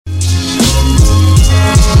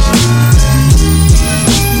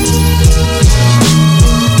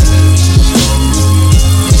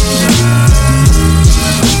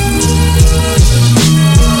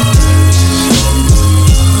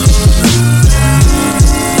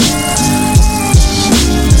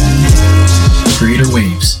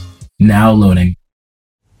Now loading.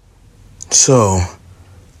 So,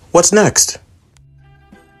 what's next?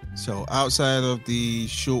 So outside of the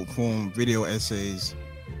short form video essays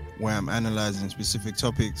where I'm analyzing specific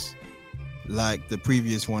topics, like the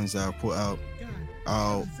previous ones that I've put out,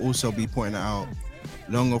 I'll also be pointing out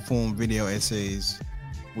longer form video essays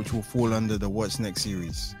which will fall under the What's Next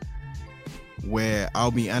series, where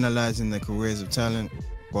I'll be analyzing the careers of talent,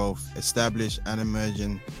 both established and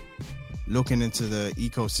emerging, looking into the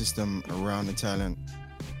ecosystem around the talent,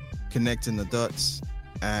 connecting the dots,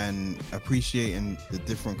 and appreciating the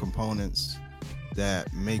different components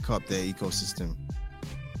that make up their ecosystem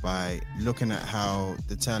by looking at how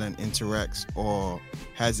the talent interacts or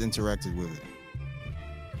has interacted with it.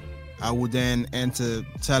 I will then enter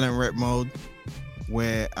talent rep mode,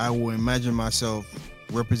 where I will imagine myself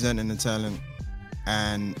representing the talent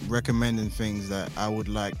and recommending things that I would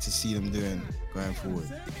like to see them doing going forward.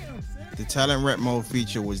 The talent rep mode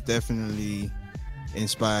feature was definitely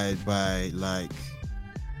inspired by like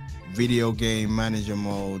video game manager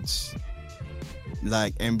modes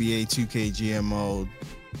like NBA 2K GM mode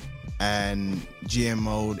and GM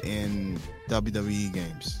mode in WWE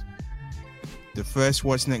games. The first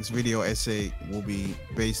What's Next video essay will be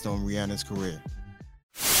based on Rihanna's career.